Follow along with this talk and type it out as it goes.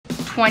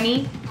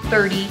$20,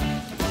 $30,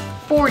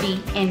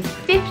 $40, and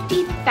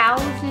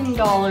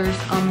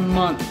 $50,000 a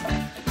month.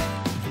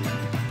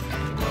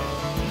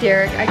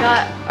 Derek, I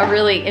got a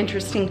really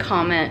interesting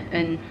comment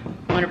in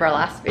one of our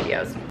last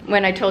videos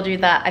when I told you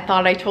that I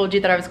thought I told you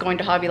that I was going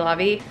to Hobby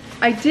Lobby.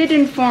 I did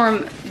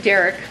inform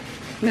Derek,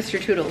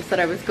 Mr. Toodles, that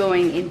I was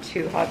going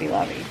into Hobby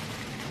Lobby.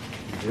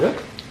 Yeah?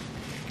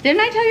 Didn't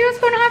I tell you I was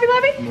going to Hobby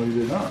Lobby? No, you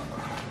did not.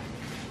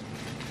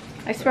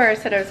 I swear I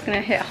said I was going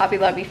to hit Hobby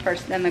Lobby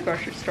first, then the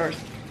grocery stores.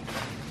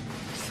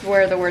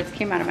 Swear the words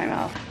came out of my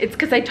mouth. It's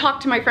because I talk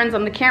to my friends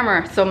on the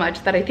camera so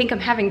much that I think I'm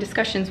having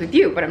discussions with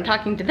you, but I'm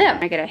talking to them.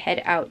 I gotta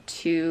head out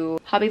to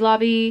Hobby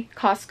Lobby,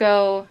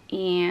 Costco,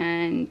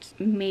 and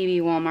maybe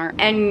Walmart.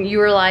 And you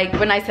were like,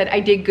 when I said I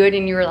did good,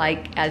 and you were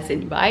like, as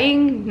in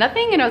buying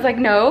nothing? And I was like,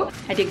 no,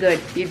 I did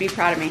good. You'd be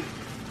proud of me.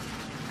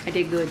 I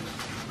did good.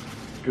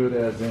 Good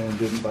as in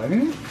didn't buy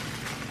anything?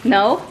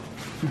 No.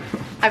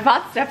 I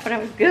bought stuff, but I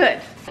was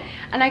good.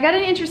 And I got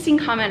an interesting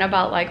comment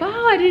about like,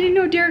 oh, I didn't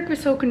know Derek was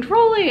so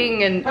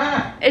controlling. And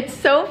it's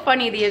so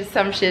funny, the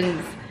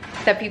assumptions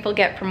that people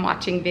get from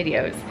watching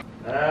videos.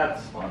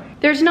 That's funny.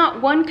 There's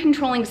not one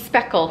controlling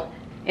speckle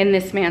in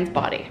this man's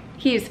body.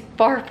 He is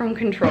far from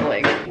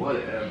controlling.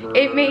 Whatever.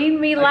 It made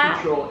me laugh.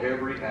 I control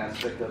every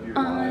aspect of your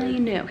life. I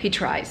know. He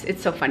tries.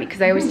 It's so funny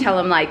because I always tell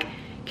him like,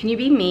 can you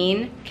be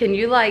mean? Can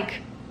you like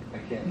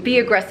be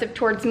aggressive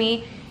towards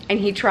me? And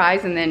he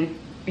tries, and then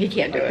he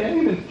can't do it. I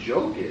can't even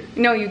joke it.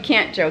 No, you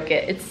can't joke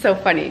it. It's so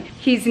funny.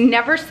 He's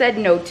never said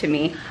no to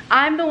me.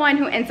 I'm the one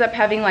who ends up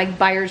having like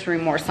buyer's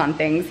remorse on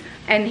things.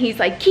 And he's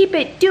like, keep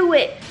it, do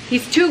it.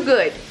 He's too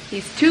good.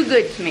 He's too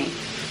good to me.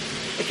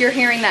 If you're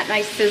hearing that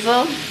nice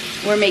sizzle,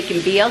 we're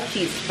making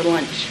BLTs for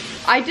lunch.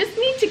 I just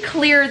need to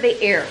clear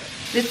the air.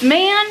 This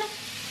man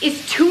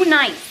is too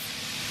nice.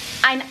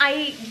 And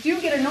I do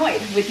get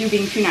annoyed with you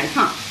being too nice,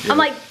 huh? I'm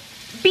like,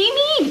 be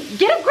mean,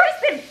 get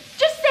aggressive.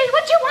 Just say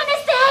what you want to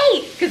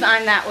say. Because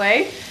I'm that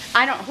way.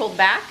 I don't hold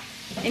back.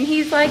 And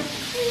he's like,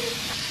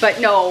 but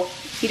no,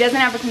 he doesn't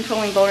have a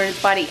controlling bone in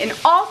his body. And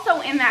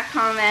also in that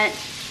comment,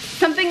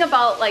 something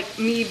about like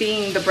me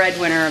being the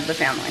breadwinner of the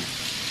family.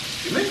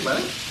 You make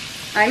money.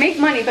 I make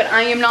money, but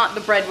I am not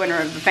the breadwinner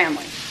of the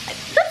family.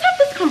 Let's have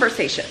this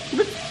conversation.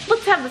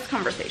 Let's have this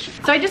conversation.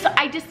 So I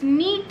just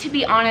need to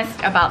be honest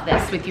about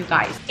this with you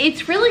guys.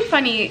 It's really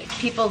funny,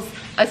 people's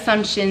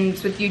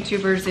assumptions with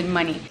YouTubers and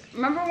money.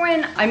 Remember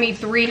when I made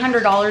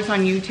 $300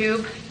 on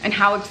YouTube and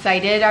how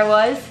excited I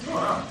was?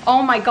 Wow.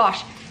 Oh my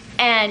gosh.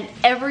 And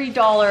every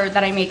dollar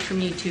that I make from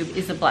YouTube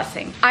is a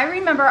blessing. I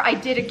remember I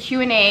did a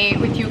Q&A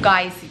with you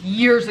guys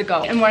years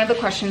ago, and one of the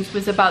questions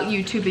was about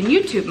YouTube and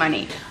YouTube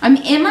money. I'm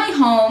in my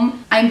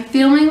home, I'm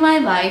filming my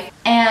life,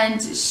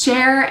 and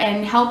share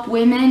and help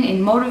women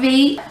and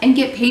motivate and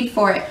get paid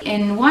for it.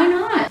 And why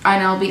not?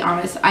 And I'll be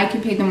honest, I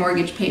can pay the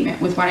mortgage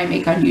payment with what I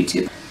make on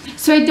YouTube.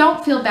 So I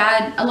don't feel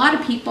bad. A lot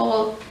of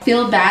people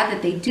feel bad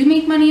that they do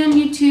make money on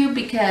YouTube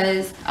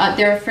because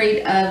they're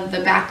afraid of the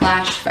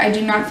backlash. I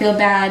do not feel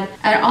bad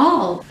at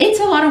all.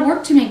 It's a lot of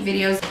work to make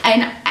videos.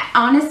 And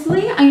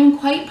honestly, I am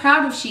quite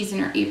proud of She's in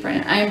Her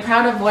Apron. I am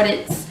proud of what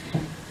it's,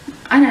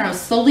 I don't know,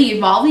 slowly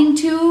evolving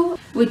to,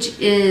 which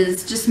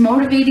is just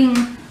motivating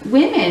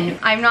women.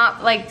 I'm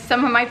not like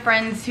some of my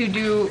friends who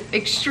do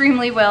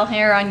extremely well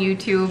here on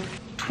YouTube.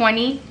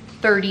 20,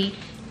 30,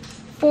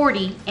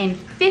 40 and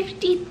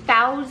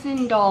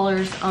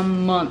 $50,000 a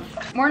month.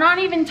 We're not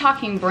even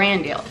talking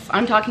brand deals.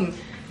 I'm talking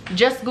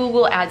just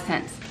Google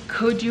AdSense.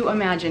 Could you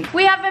imagine?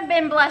 We haven't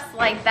been blessed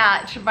like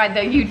that by the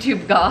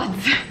YouTube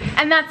gods.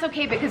 And that's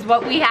okay, because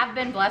what we have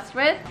been blessed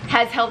with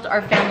has helped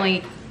our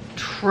family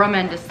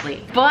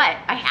tremendously. But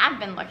I have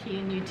been lucky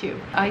in YouTube.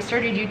 I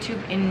started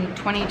YouTube in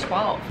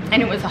 2012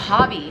 and it was a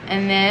hobby,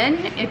 and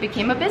then it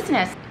became a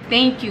business.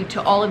 Thank you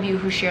to all of you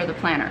who share the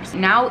planners.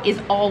 Now is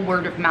all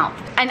word of mouth.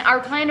 And our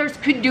planners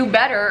could do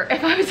better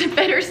if I was a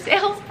better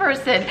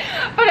salesperson,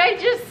 but I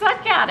just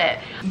suck at it.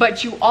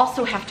 But you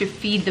also have to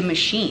feed the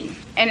machine,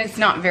 and it's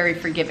not very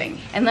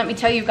forgiving. And let me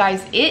tell you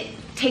guys, it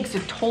takes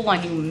a toll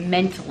on you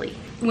mentally.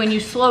 When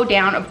you slow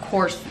down, of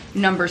course,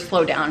 numbers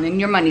slow down and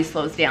your money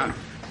slows down.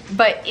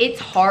 But it's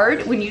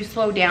hard when you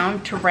slow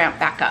down to ramp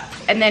back up.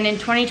 And then in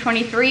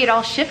 2023, it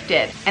all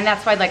shifted. And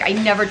that's why like I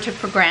never took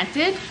for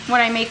granted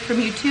what I make from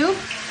YouTube.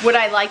 Would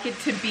I like it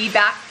to be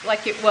back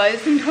like it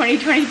was in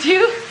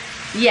 2022?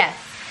 Yes.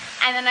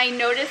 And then I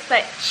noticed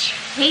that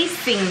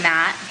chasing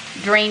that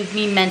drained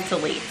me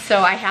mentally. So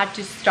I had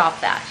to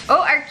stop that.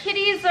 Oh, our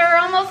kitties are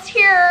almost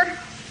here.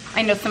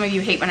 I know some of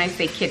you hate when I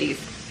say kitties.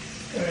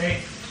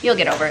 Hey. You'll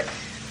get over it.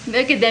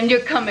 Look at them,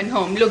 they're coming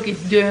home, look at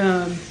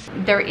them.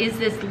 There is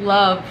this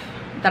love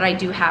that I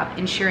do have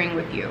in sharing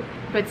with you.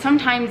 But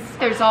sometimes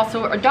there's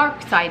also a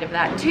dark side of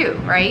that too,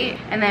 right?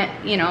 And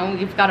that, you know,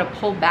 you've got to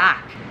pull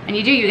back. And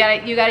you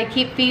gotta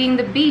keep feeding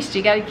the beast,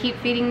 you gotta keep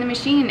feeding the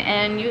machine.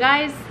 And you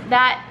guys,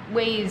 that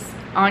weighs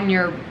on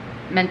your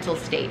mental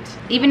state.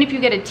 Even if you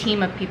get a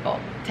team of people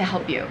to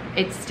help you,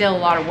 it's still a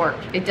lot of work.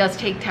 It does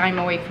take time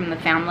away from the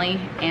family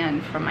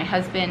and from my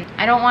husband.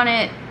 I don't want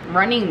it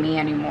running me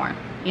anymore.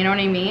 You know what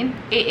I mean?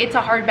 It's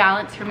a hard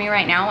balance for me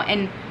right now,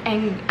 and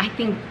I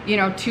think, you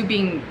know, to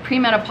being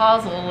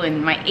premenopausal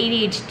and my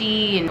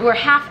ADHD, and we're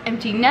half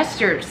empty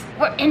nesters.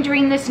 We're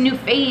entering this new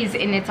phase,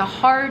 and it's a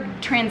hard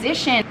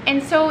transition.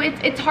 And so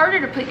it's harder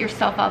to put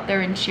yourself out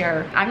there and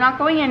share. I'm not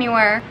going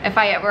anywhere. If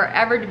I were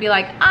ever to be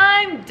like,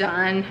 I'm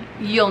done,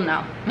 you'll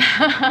know.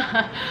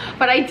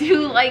 But I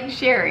do like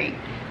sharing.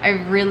 I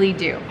really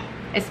do.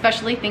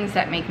 Especially things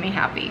that make me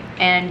happy.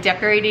 And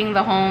decorating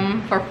the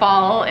home for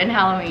fall and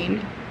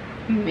Halloween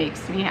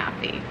makes me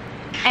happy.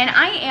 And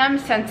I am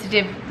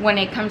sensitive when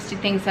it comes to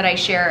things that I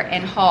share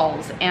in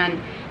hauls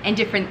and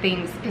different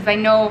things, because I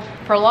know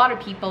for a lot of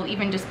people,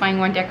 even just buying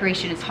one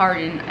decoration is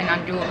hard and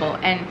undoable,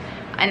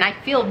 and I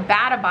feel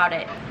bad about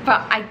it.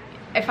 But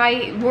if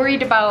I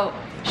worried about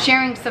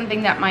sharing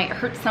something that might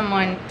hurt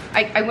someone,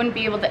 I wouldn't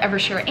be able to ever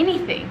share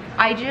anything.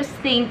 I just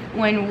think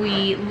when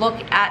we look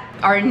at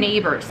our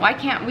neighbors, why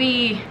can't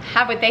we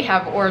have what they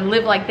have or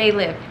live like they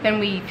live? Then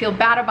we feel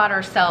bad about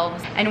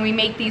ourselves, and we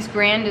make these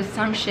grand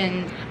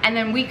assumptions, and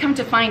then we come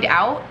to find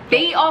out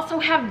they also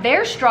have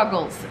their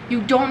struggles.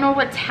 You don't know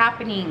what's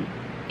happening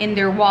in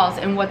their walls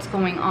and what's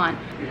going on.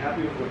 You're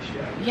happy with what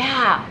you have.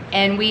 Yeah,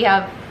 and we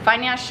have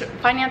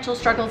financial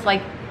struggles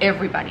like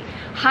everybody.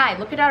 Hi,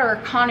 look at our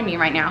economy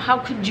right now. How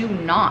could you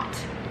not,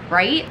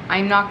 right?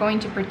 I'm not going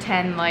to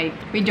pretend like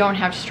we don't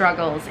have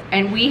struggles,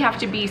 and we have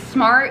to be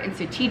smart and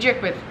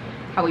strategic with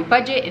how we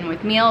budget and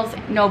with meals.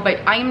 No, but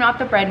I am not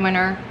the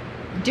breadwinner.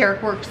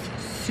 Derek works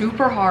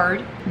super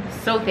hard.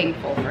 So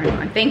thankful for him.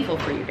 I'm thankful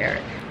for you,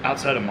 Derek.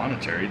 Outside of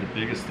monetary, the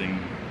biggest thing,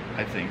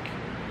 I think,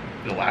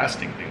 the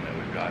lasting thing that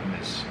we've gotten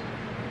is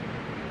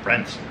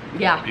friends.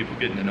 Yeah. People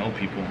getting to know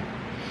people.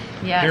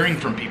 Yes. Hearing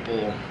from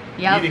people.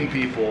 Yep. Meeting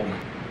people.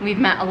 We've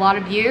met a lot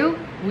of you.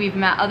 We've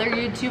met other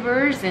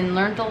YouTubers and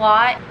learned a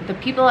lot. The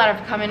people that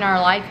have come in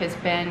our life has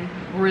been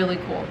really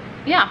cool.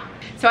 Yeah.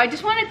 So I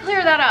just want to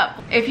clear that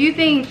up. If you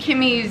think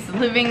Kimmy's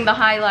living the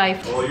high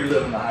life. Oh, you're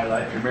living the high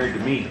life. You're married to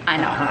me. I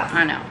know,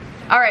 I know.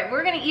 All right,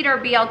 we're gonna eat our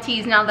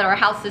BLTs now that our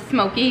house is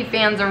smoky,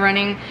 fans are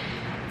running.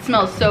 It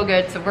smells so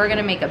good, so we're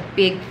gonna make a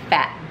big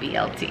fat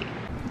BLT.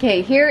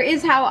 Okay, here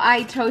is how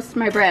I toast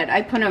my bread.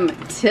 I put them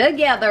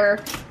together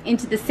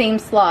into the same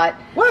slot.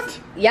 What?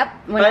 Yep.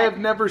 I have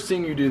never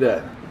seen you do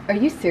that. Are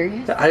you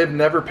serious? I have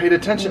never paid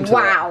attention to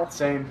Wow. that.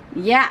 Same.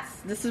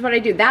 Yes, this is what I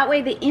do. That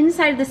way the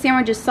inside of the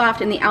sandwich is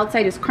soft and the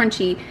outside is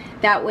crunchy.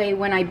 That way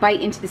when I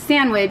bite into the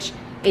sandwich,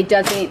 it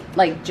doesn't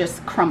like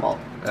just crumble.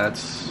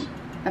 That's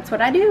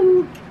what I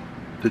do.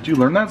 Did you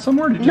learn that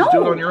somewhere? Or did you just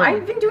do it on your own?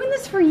 I've been doing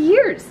this for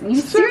years. You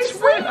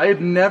seriously? I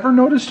had never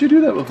noticed you do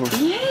that before.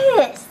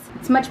 Yes.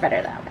 It's much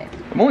better that way.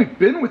 I've only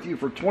been with you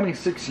for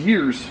 26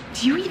 years.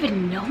 Do you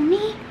even know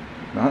me?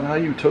 Not how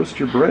you toast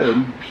your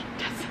bread.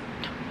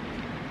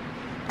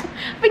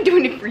 I've been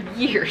doing it for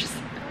years.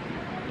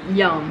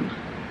 Yum.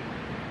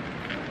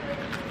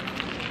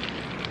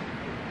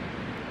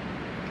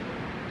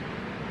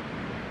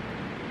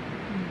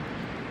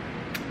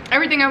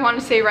 Everything I want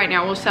to say right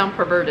now will sound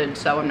perverted,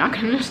 so I'm not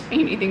going to say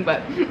anything,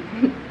 but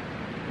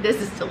this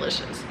is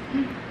delicious.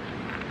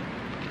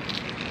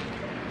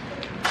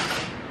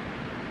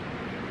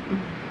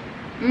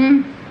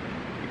 Mm.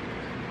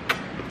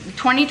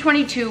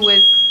 2022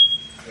 was...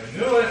 I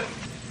knew it.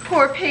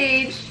 Poor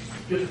Paige.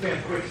 Get the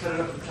fan quick, set it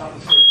up at the top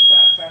of the stairs.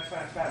 Fast, fast,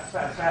 fast, fast,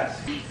 fast,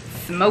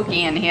 fast.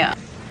 Smoky in here.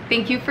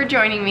 Thank you for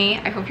joining me.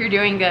 I hope you're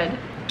doing good.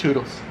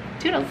 Toodles.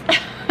 Toodles.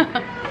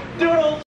 Doodles.